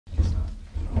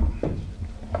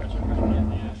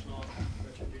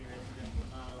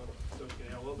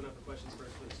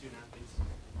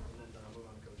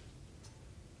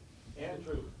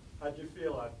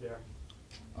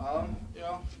You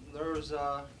know,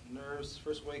 nerves.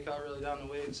 First weight cut, really down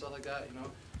the weight and stuff like that. You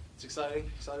know, it's exciting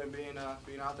being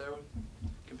out there,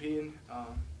 competing. I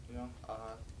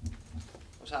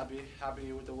was happy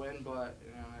with the win, but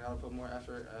you know, I got to put more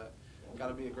effort. Got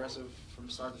to be aggressive from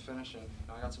start to finish, and you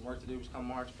know, I got some work to do come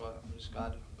March. But I'm just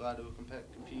glad to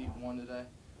compete and won today.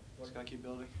 Just got to keep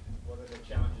building. What are the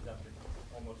challenges after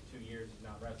almost 2 years of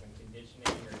not wrestling? Conditioning,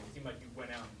 or it seemed like you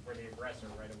went out for the aggressor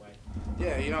right away?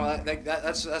 Yeah, you know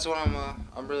that's what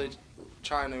I'm really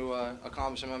trying to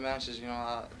accomplish in my matches. You know,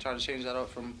 I try to change that up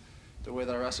from the way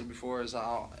that I wrestled before. Is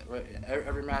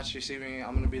every match you see me,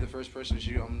 I'm gonna be the first person to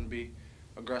shoot. I'm gonna be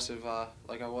aggressive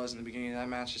like I was in the beginning of that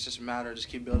match. It's just a matter of just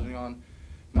keep building on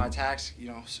my attacks. You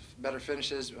know, better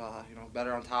finishes. You know,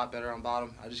 better on top, better on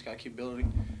bottom. I just gotta keep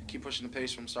building, keep pushing the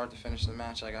pace from start to finish the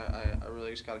match. Like I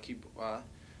really just gotta keep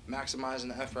maximizing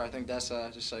the effort. I think that's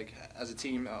just like as a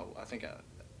team. I think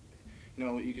you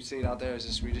know, you can see it out there. Is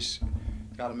just we just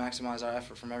gotta maximize our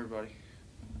effort from everybody.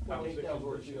 What takedowns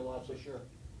worked for you a lot this year?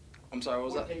 I'm sorry, what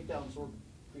was that? What takedowns worked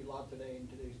for you a lot today in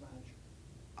today's match?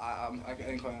 I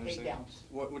didn't quite understand.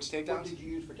 Takedowns. Which takedowns? What did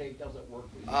you use for takedowns that worked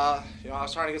for you? You know, I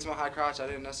was trying to get to my high crotch. I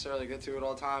didn't necessarily get to it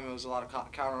all the time. It was a lot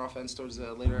of counter offense towards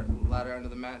the latter end of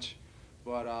the match.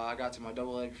 But I got to my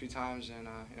double leg a few times, and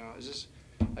you know, it's just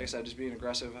like I said, just being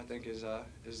aggressive. I think is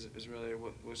really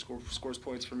what scores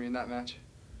points for me in that match.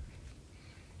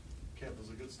 Camp was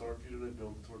a good start for you today.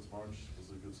 Building towards March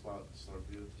was a good spot to start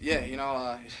for you. Yeah, you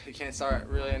know, you can't start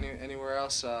really anywhere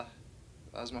else. That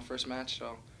was my first match, so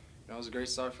you know, it was a great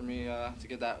start for me to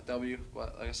get that W.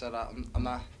 But like I said, I'm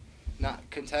not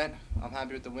content. I'm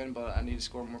happy with the win, but I need to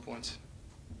score more points.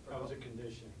 How was the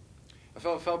conditioning? I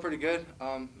felt pretty good.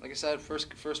 Like I said,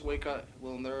 first weight cut, a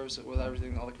little nerves with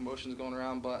everything, all the commotions going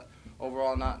around, but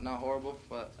overall not horrible.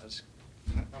 But I just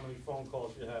How many phone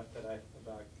calls you have today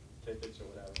about tickets or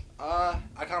whatever?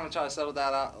 I kind of tried to settle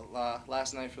that out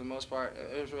last night for the most part.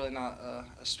 It was really not a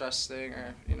stress thing,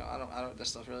 or you know, I don't that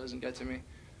stuff really doesn't get to me.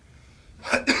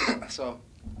 So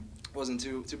it wasn't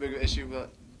too big of an issue,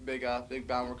 but big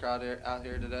Baumer crowd out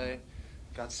here today.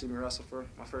 Got to see me wrestle for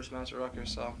my first match at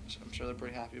Rutgers, so I'm sure they're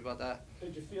pretty happy about that.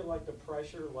 Did you feel like the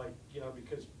pressure, like, you know,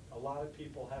 because a lot of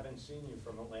people haven't seen you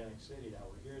from Atlantic City that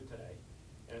were here today,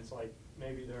 and it's like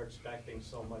maybe they're expecting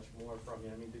so much more from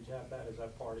you. I mean, did you have that? Is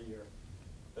that part of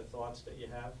the thoughts that you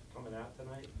have coming out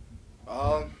tonight?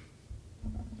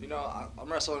 You know,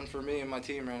 I'm wrestling for me and my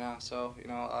team right now, so you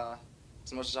know,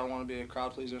 as much as I want to be a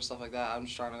crowd pleaser and stuff like that, I'm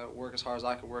just trying to work as hard as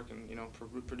I can work and you know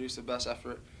produce the best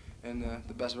effort and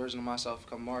the best version of myself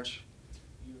come March.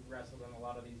 You've wrestled in a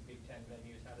lot of these Big Ten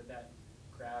venues. How did that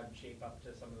crowd shape up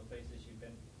to some of the places you've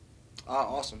been?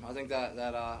 Awesome. I think that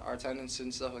our attendance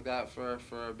and stuff like that for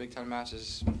a Big Ten match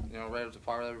is you know right up to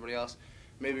par with everybody else.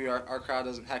 Maybe our crowd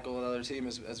doesn't heckle the other team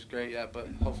as great yet, but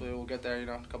hopefully we'll get there. You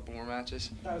know, a couple more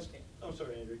matches. I'm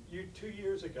sorry, Andrew. 2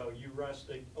 years ago, you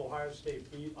wrestled Ohio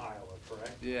State beat Iowa,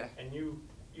 correct? Yeah. And you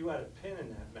had a pin in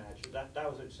that match.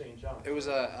 That was at St. John. It was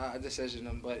a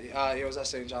decision, but it was at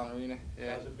St. John Arena. Yeah.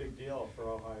 That was a big deal for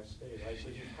Ohio State, right? So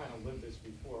you kind of lived this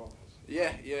before almost.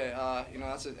 Yeah. You know,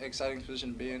 that's an exciting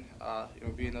position to be in. You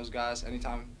know, being those guys.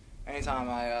 Anytime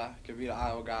I could beat an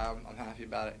Iowa guy, I'm happy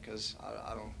about it because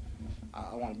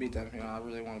I want to beat them. You know, I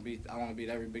want to beat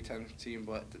every Big Ten team,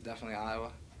 but definitely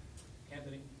Iowa.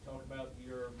 Anthony, talk about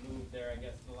your move there. I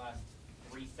guess the last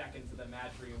 3 seconds of the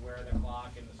match, were you aware of the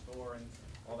clock and the score and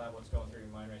all that? What's going through your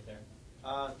mind right there?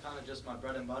 Kind of just my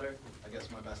bread and butter. I guess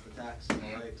my best attacks in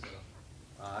the legs.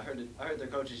 So, I heard their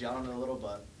coaches yelling a little,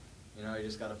 but you know, you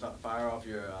just got to fire off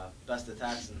your best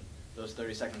attacks, and those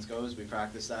 30 seconds goes. We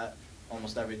practice that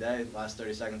almost every day. Last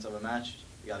 30 seconds of a match,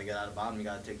 you got to get out of bottom. You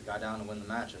got to take the guy down and win the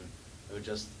match. And it was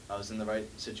just I was in the right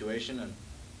situation and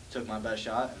took my best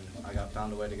shot, and I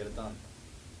found a way to get it done.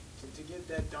 So to get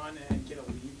that done and get a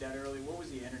lead that early, what was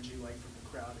the energy like from the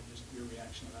crowd and just your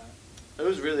reaction to that? It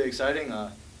was really exciting,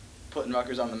 putting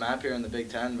Rutgers on the map here in the Big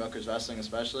Ten, Rutgers wrestling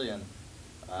especially, and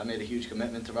I made a huge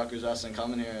commitment to Rutgers wrestling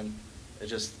coming here, and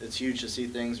it's huge to see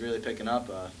things really picking up.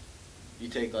 You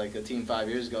take like a team 5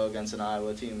 years ago against an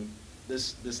Iowa team,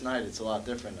 this night it's a lot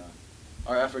different.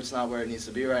 Our effort's not where it needs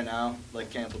to be right now,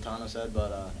 like Camp Latano said,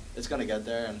 but it's going to get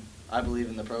there, and I believe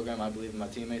in the program, I believe in my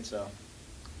teammates, so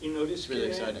You noticed it's really Kid?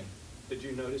 exciting. Did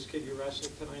you notice Kid you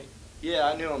wrestled tonight? Yeah,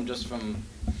 I knew him just from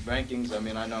rankings. I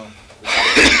mean, I know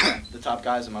the top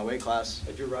guys in my weight class.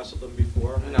 Had you wrestled him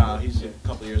before? No, he's a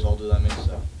couple years older than me,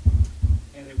 so.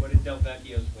 Anthony, what did Del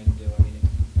Vecchio's win do? I mean,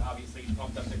 obviously you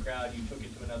pumped up the crowd, you took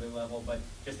it to another level, but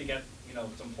just to get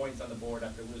some points on the board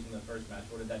after losing the first match,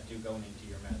 what did that do going into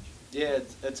your match? Yeah,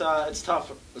 it's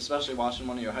tough, especially watching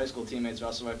one of your high school teammates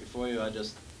wrestle right before you. I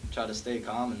just try to stay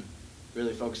calm and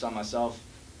really focused on myself.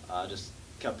 Just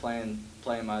kept playing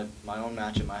my own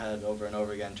match in my head over and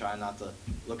over again, trying not to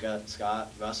look at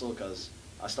Scott wrestle, because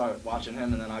I start watching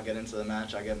him and then I get into the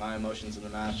match. I get my emotions in the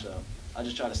match, so I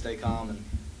just try to stay calm and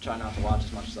try not to watch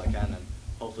as much as I can, and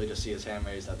hopefully just see his hand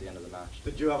raised at the end of the match.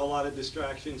 Did you have a lot of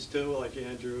distractions too, like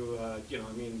Andrew? You know,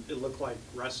 I mean, it looked like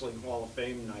Wrestling Hall of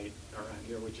Fame night around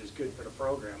here, which is good for the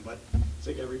program, but it's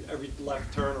like every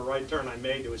left turn or right turn I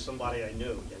made, there was somebody I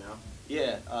knew, you know?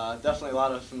 Yeah, definitely a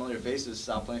lot of familiar faces.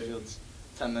 South Plainfield's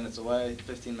 10 minutes away,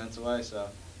 15 minutes away, so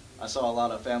I saw a lot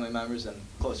of family members and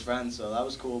close friends, so that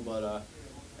was cool. But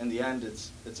in the end,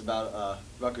 it's about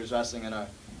Rutgers Wrestling and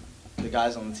the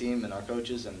guys on the team and our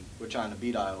coaches, and we're trying to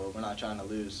beat Iowa. We're not trying to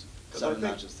lose 7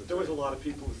 matches to 3. There was a lot of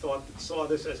people who saw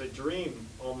this as a dream,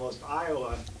 almost,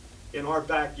 Iowa in our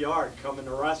backyard coming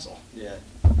to wrestle. Yeah.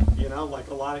 You know, like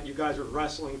a lot of you guys were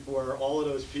wrestling for all of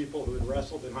those people who had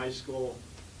wrestled in high school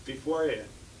beforehand.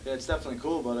 Yeah, it's definitely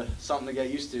cool, but something to get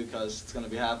used to, because it's going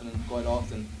to be happening quite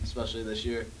often, especially this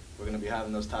year. We're going to be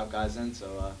having those top guys in,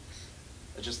 so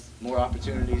it's just more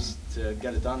opportunities to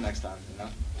get it done next time, you know?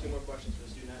 2 more questions for the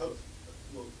student athletes.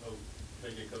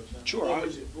 Can I get coach now? Sure.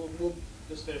 We'll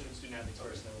just finish with student athletes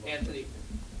first. Then we'll Anthony,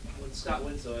 when Scott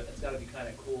wins, though, it's got to be kind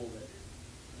of cool that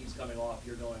he's coming off,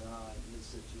 you're going on in this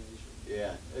situation.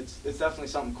 Yeah, it's definitely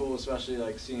something cool, especially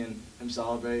like seeing him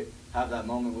celebrate, have that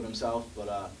moment with himself. But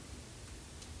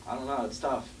I don't know, it's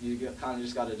tough. You kind of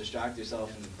just got to distract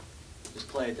yourself and just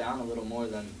play it down a little more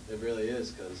than it really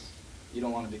is, because you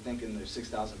don't want to be thinking there's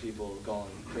 6,000 people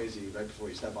going crazy right before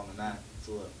you step on the mat. It's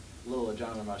a little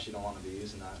adrenaline rush. You don't want to be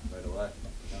using that right away.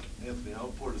 You know? Anthony, how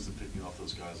important is it picking off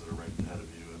those guys that are ranked ahead of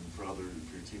you, and for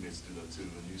your teammates to do that too?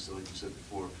 And you said, like you said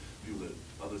before, people that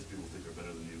other people think are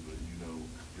better than you, but you know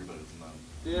you're better than them.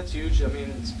 Yeah, it's huge. I mean,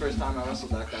 it's the first time I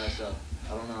wrestled that guy, so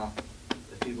I don't know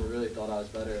if people really thought I was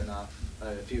better or not,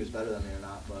 if he was better than me or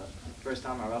not. But first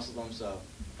time I wrestled him, so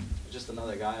just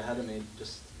another guy ahead of me.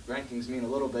 Just rankings mean a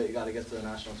little bit. You got to get to the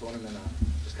national tournament and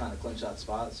just kind of clinch that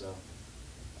spot. So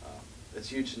it's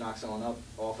huge to knock someone up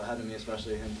off ahead of me,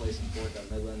 especially him placing 4th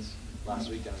at Midlands last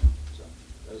weekend. So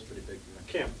that was pretty big for me.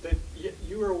 Camp,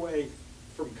 you were away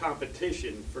from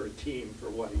competition for a team for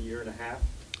what, a year and a half?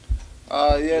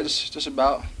 Yeah, just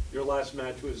about. Your last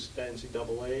match was the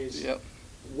NCAA's. Yep.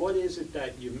 What is it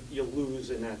that you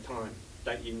lose in that time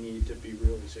that you need to be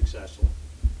really successful?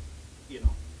 You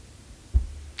know.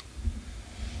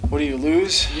 What do you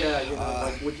lose? Yeah, you know,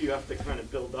 like what do you have to kind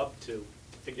of build up to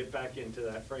get back into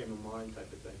that frame of mind type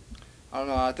of thing? I don't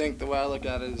know. I think the way I look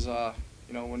at it is,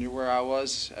 you know, when you're where I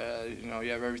was, you know,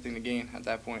 you have everything to gain at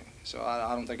that point. So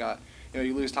I don't think you know,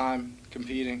 you lose time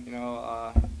competing. You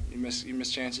know, you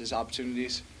miss chances,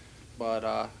 opportunities. But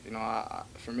you know,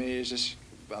 for me, it's just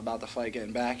about the fight,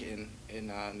 getting back, and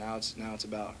now it's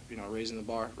about, you know, raising the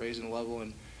bar, raising the level,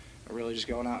 and really just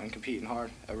going out and competing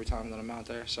hard every time that I'm out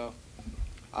there. So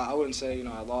I wouldn't say, you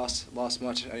know, I lost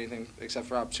much anything except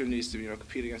for opportunities to, you know,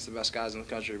 compete against the best guys in the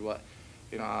country. But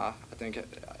you know, I think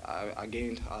I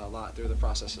gained a lot through the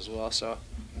process as well. So.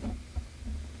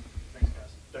 Thanks,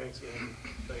 guys. Thanks, Andy.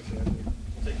 Thanks, Anthony.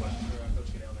 We'll take questions for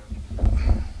Coach Goodell now.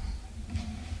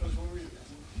 Coach,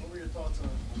 what were your thoughts on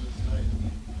this night?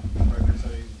 Rutgers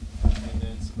had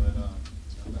attendance, but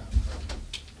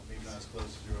maybe not as close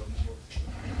as you were hoping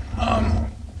for.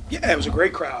 Yeah, it was a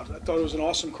great crowd. I thought it was an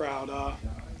awesome crowd.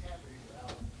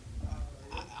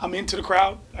 I'm into the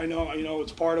crowd. I know, you know,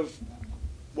 it's part of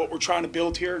what we're trying to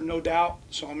build here, no doubt.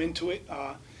 So I'm into it.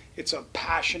 It's a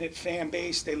passionate fan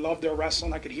base. They love their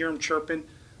wrestling. I could hear them chirping.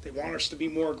 They want us to be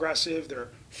more aggressive. They're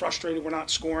frustrated we're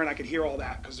not scoring. I could hear all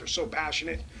that because they're so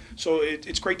passionate. So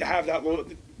it's great to have that.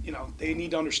 You know, they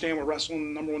need to understand we're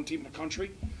wrestling the #1 team in the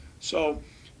country. So,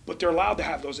 but they're allowed to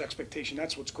have those expectations.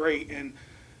 That's what's great. And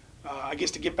I guess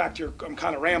to get back to I'm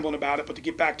kind of rambling about it, but to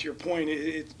get back to your point,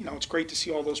 you know, it's great to see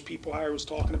all those people Harry was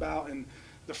talking about, and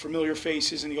the familiar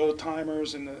faces and the old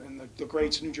timers and the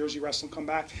greats of New Jersey wrestling come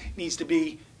back. It needs to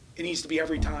be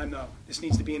every time though. This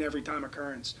needs to be an every time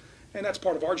occurrence, and that's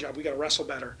part of our job. We got to wrestle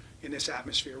better in this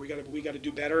atmosphere. We got to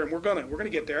do better, and we're gonna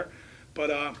get there.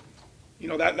 But you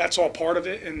know, that's all part of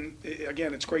it. And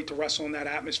again, it's great to wrestle in that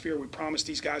atmosphere. We promised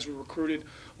these guys we recruited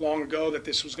long ago that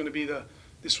this was going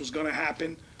to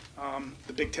happen.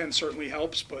 The Big Ten certainly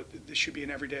helps, but this should be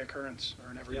an everyday occurrence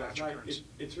or an every match occurrence.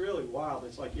 It's really wild.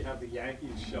 It's like you have the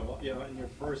Yankees show up, you know, in your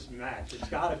first match. It's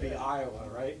got to be Iowa,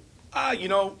 right? You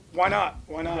know, why not?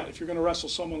 Why not? If you're going to wrestle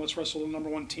someone, let's wrestle the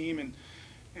 #1 team.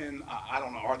 And I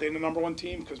don't know, are they the #1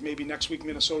 team? Because maybe next week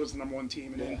Minnesota's the #1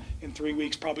 team, and then in 3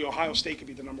 weeks probably Ohio State could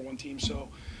be the #1 team. So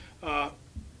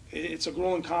it's a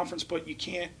grueling conference, but you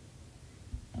can't.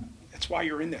 That's why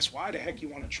you're in this. Why the heck you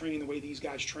want to train the way these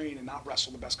guys train and not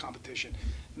wrestle the best competition?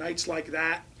 Nights like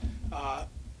that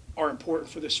are important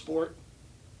for this sport.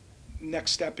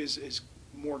 Next step is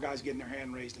more guys getting their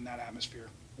hand raised in that atmosphere.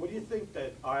 What do you think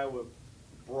that Iowa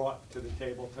brought to the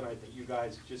table tonight that you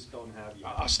guys just don't have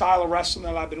yet? A style of wrestling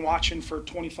that I've been watching for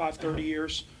 25, 30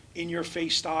 years,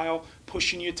 in-your-face style,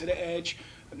 pushing you to the edge,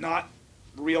 not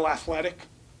real athletic,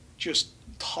 just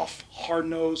tough,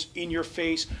 hard-nosed,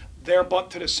 in-your-face, their butt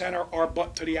to the center, our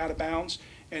butt to the out of bounds,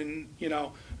 and, you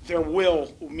know, their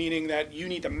will, meaning that you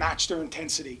need to match their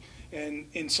intensity. And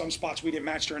in some spots, we didn't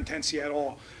match their intensity at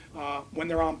all. When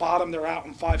they're on bottom, they're out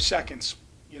in 5 seconds,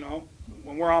 you know.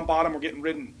 When we're on bottom, we're getting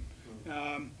ridden.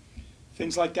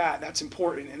 Things like that, that's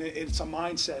important, and it's a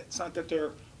mindset. It's not that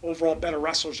they're overall better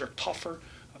wrestlers, they're tougher.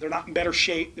 They're not in better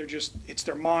shape, they're just, it's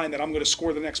their mind that I'm going to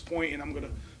score the next point and I'm going to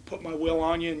put my will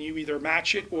on you and you either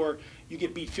match it or you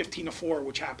get beat 15-4,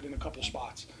 which happened in a couple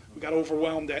spots. We got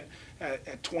overwhelmed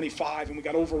at 25 and we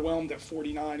got overwhelmed at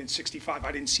 49 and 65.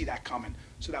 I didn't see that coming,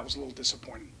 so that was a little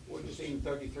disappointing. What did you see in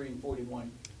 33 and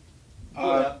 41?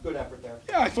 Good effort there.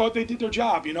 Yeah, I thought they did their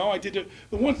job, you know. I did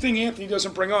the one thing Anthony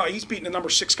doesn't bring up, he's beating the number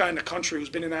 6 guy in the country who's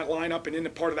been in that lineup and in the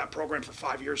part of that program for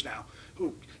 5 years now.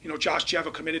 Who, you know, Josh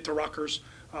Jeva committed to Rutgers.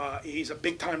 He's a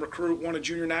big-time recruit, won a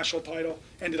junior national title,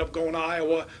 ended up going to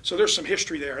Iowa. So there's some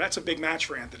history there. That's a big match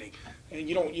for Anthony. And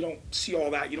you don't see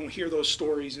all that. You don't hear those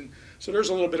stories. And so there's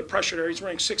a little bit of pressure there. He's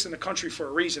ranked 6th in the country for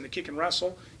a reason, to kick and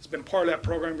wrestle. He's been part of that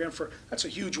program again that's a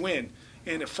huge win.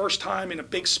 And the first time in a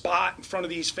big spot in front of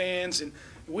these fans, and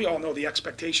we all know the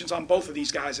expectations on both of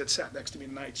these guys that sat next to me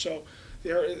tonight. So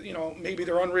they're, you know, maybe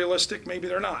they're unrealistic, maybe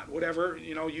they're not. Whatever,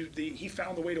 you know, he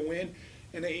found a way to win,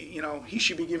 and you know, he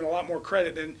should be given a lot more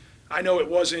credit than. I know it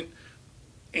wasn't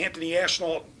Anthony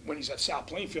Ashnault when he's at South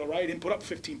Plainfield, right? He didn't put up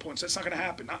 15 points. That's not going to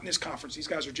happen. Not in this conference. These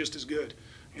guys are just as good.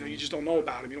 You know, you just don't know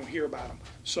about them. You don't hear about them.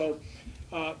 So,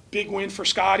 big win for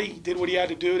Scotty. He did what he had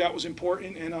to do. That was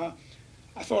important. And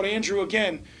I thought Andrew,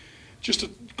 again, just to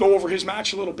go over his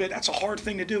match a little bit, that's a hard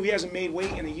thing to do. He hasn't made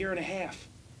weight in a year and a half.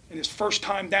 And his first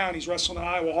time down, he's wrestling an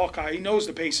Iowa Hawkeye. He knows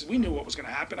the paces. We knew what was going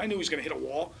to happen. I knew he was going to hit a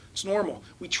wall. It's normal.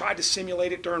 We tried to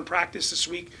simulate it during practice this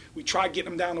week. We tried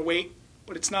getting him down to weight,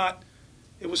 but it's not.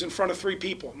 It was in front of 3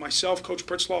 people, myself, Coach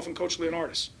Pritzloff, and Coach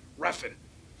Leonardis. Reffing.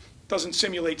 Doesn't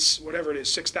simulate whatever it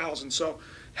is, 6,000. So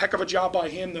heck of a job by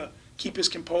him to keep his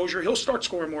composure. He'll start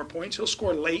scoring more points. He'll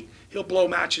score late. He'll blow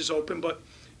matches open, but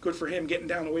good for him getting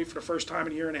down to weight for the first time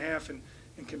in a year and a half and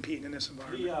competing in this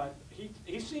environment.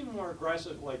 He seemed more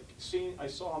aggressive. Like I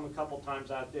saw him a couple times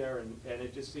out there, and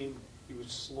it just seemed he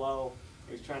was slow.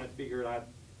 He was trying to figure out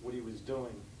what he was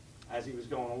doing as he was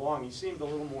going along. He seemed a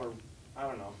little more, I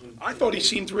don't know. I thought he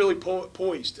seemed really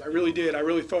poised. I really did. I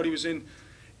really thought he was in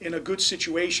a good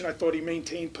situation. I thought he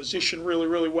maintained position really,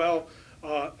 really well.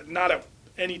 Not at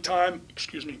any time,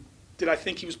 did I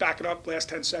think he was backing up last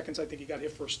 10 seconds. I think he got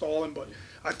hit for stalling, but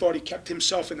I thought he kept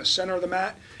himself in the center of the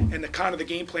mat, and the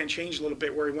game plan changed a little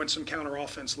bit where he went some counter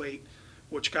offense late,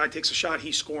 which guy takes a shot,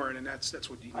 he's scoring, and that's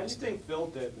what he How do you think Phil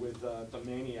did with the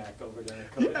maniac over there,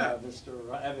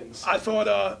 Mr. Evans? I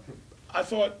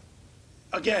thought,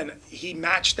 again, he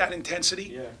matched that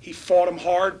intensity. Yeah. He fought him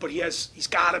hard, but he's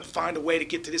got to find a way to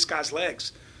get to this guy's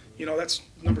legs. You know, that's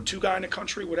number 2 guy in the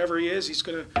country, whatever he is. He's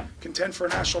going to contend for a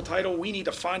national title. We need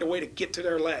to find a way to get to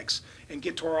their legs and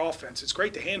get to our offense. It's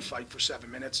great to hand fight for 7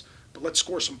 minutes, but let's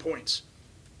score some points.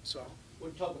 So. We're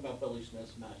talking about Billy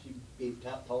Smith's match. He beat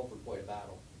Tulsa for quite a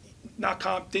battle.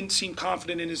 Didn't seem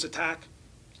confident in his attack.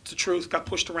 It's the truth. Got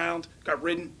pushed around, got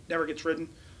ridden, never gets ridden.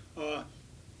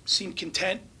 Seemed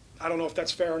content. I don't know if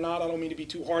that's fair or not. I don't mean to be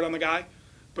too hard on the guy,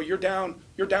 but you're down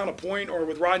a point, or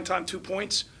with riding time 2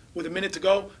 points with a minute to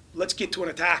go. Let's get to an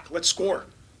attack. Let's score.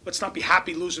 Let's not be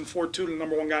happy losing 4-2 to the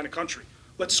number 1 guy in the country.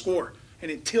 Let's score.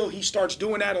 And until he starts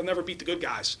doing that, he'll never beat the good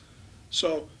guys.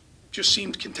 So just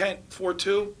seemed content,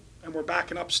 4-2, and we're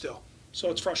backing up still. So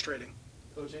it's frustrating.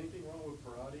 Coach, anything wrong with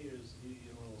Parati, or is he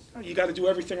a little... You got to do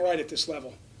everything right at this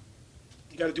level.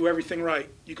 You got to do everything right.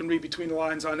 You can read between the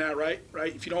lines on that, right?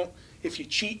 If you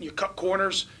cheat and you cut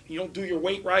corners, and you don't do your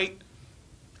weight right,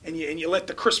 and you let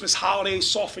the Christmas holidays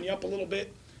soften you up a little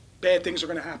bit, bad things are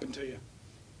going to happen to you.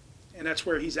 And that's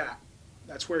where he's at.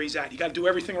 That's where he's at. You got to do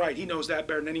everything right. He knows that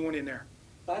better than anyone in there.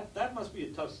 That must be a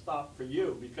tough stop for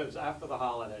you, because after the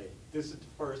holiday, this is the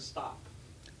first stop.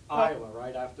 Iowa,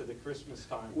 right after the Christmas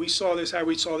time. We saw this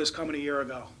coming a year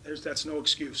ago. That's no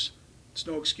excuse. It's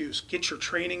no excuse. Get your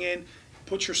training in.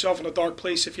 Put yourself in a dark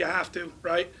place if you have to,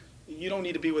 right? You don't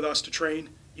need to be with us to train.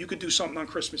 You could do something on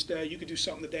Christmas Day. You could do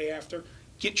something the day after.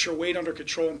 Get your weight under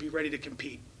control and be ready to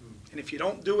compete. And if you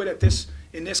don't do it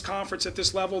in this conference at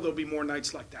this level, there'll be more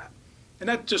nights like that. And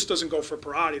that just doesn't go for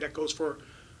Parati, that goes for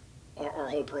our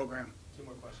whole program. Two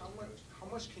more questions. How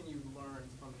much can you learn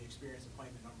from the experience of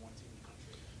playing the number one team in the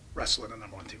country? Wrestling the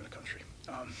number one team in the country.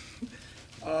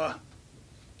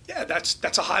 Yeah,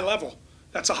 that's a high level.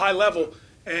 That's a high level,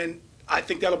 and I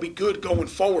think that'll be good going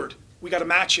forward. We got to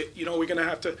match it. You know, we're going to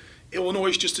have to. Illinois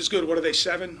is just as good. What are they,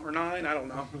 7 or 9? I don't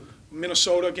know.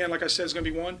 Minnesota, again, like I said, is going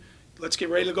to be 1. Let's get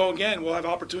ready to go again. We'll have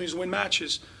opportunities to win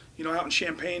matches. You know, out in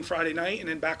Champaign Friday night, and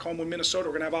then back home with Minnesota,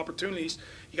 we're going to have opportunities.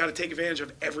 You got to take advantage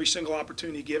of every single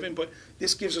opportunity given. But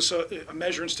this gives us a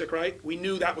measuring stick, right? We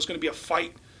knew that was going to be a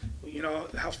fight. You know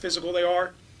how physical they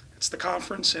are. It's the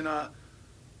conference, and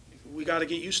we got to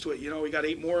get used to it. You know, we got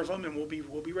 8 more of them, and we'll be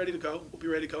ready to go. We'll be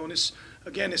ready to go. And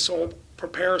this all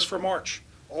prepare us for March.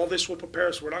 All this will prepare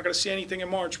us. We're not going to see anything in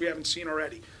March we haven't seen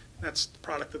already. And that's the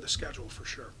product of the schedule for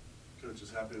sure. Coach,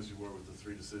 as happy as you were with the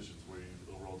 3 decisions, were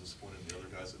you overall disappointed in the other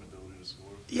guys' inability to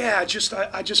score? Yeah,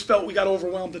 I just felt we got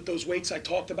overwhelmed at those weights I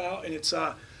talked about, and it's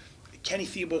Kenny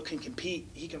Thibault can compete.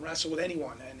 He can wrestle with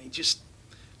anyone, and he just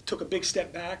took a big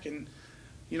step back. And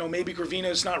you know, maybe Gravina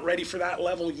is not ready for that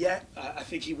level yet. I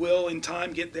think he will in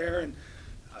time get there. And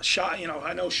you know,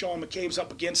 I know Sean McCabe's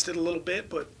up against it a little bit,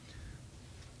 but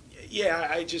yeah,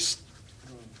 I just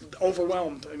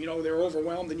overwhelmed. You know, they're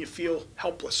overwhelmed, and you feel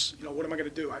helpless. You know, what am I going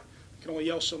to do? I can only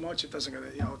yell so much. It doesn't gonna,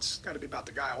 you know, it's got to be about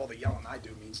the guy. All the yelling I do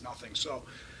means nothing. So,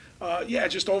 yeah,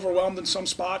 just overwhelmed in some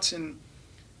spots, and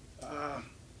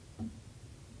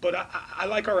but I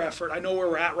like our effort. I know where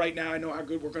we're at right now. I know how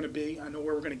good we're going to be. I know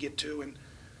where we're going to get to. And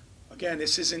again,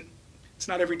 it's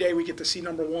not every day we get to see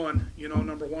number 1. You know,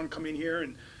 number 1 come in here,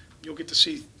 and you'll get to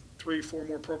see 3 or 4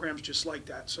 more programs just like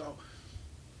that. So,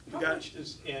 How much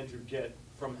does Andrew get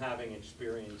from having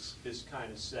experience this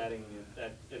kind of setting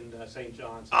in St.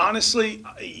 John's? Honestly,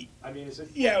 I mean, is it?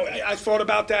 Yeah, I thought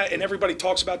about that, and everybody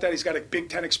talks about that. He's got a Big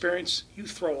Ten experience. You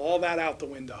throw all that out the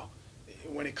window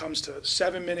when it comes to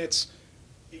 7 minutes.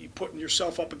 You putting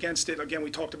yourself up against it. Again,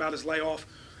 we talked about his layoff.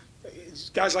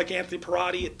 Guys like Anthony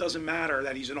Parati, it doesn't matter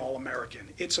that he's an All-American.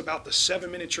 It's about the 7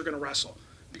 minutes you're going to wrestle,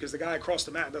 because the guy across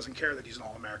the mat doesn't care that he's an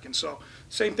All-American. So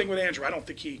same thing with Andrew. I don't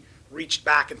think he reached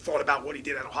back and thought about what he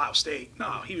did at Ohio State.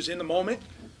 No, he was in the moment,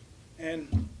 and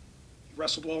he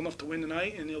wrestled well enough to win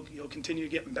tonight, and he'll continue to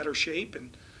get in better shape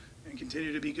and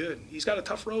continue to be good. He's got a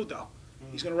tough road, though.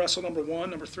 He's going to wrestle number 1,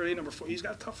 number 3, number 4. He's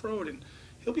got a tough road, and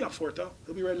he'll be up for it, though.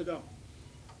 He'll be ready to go.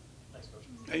 Thanks, Coach.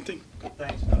 Anything?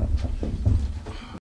 Thanks, Coach.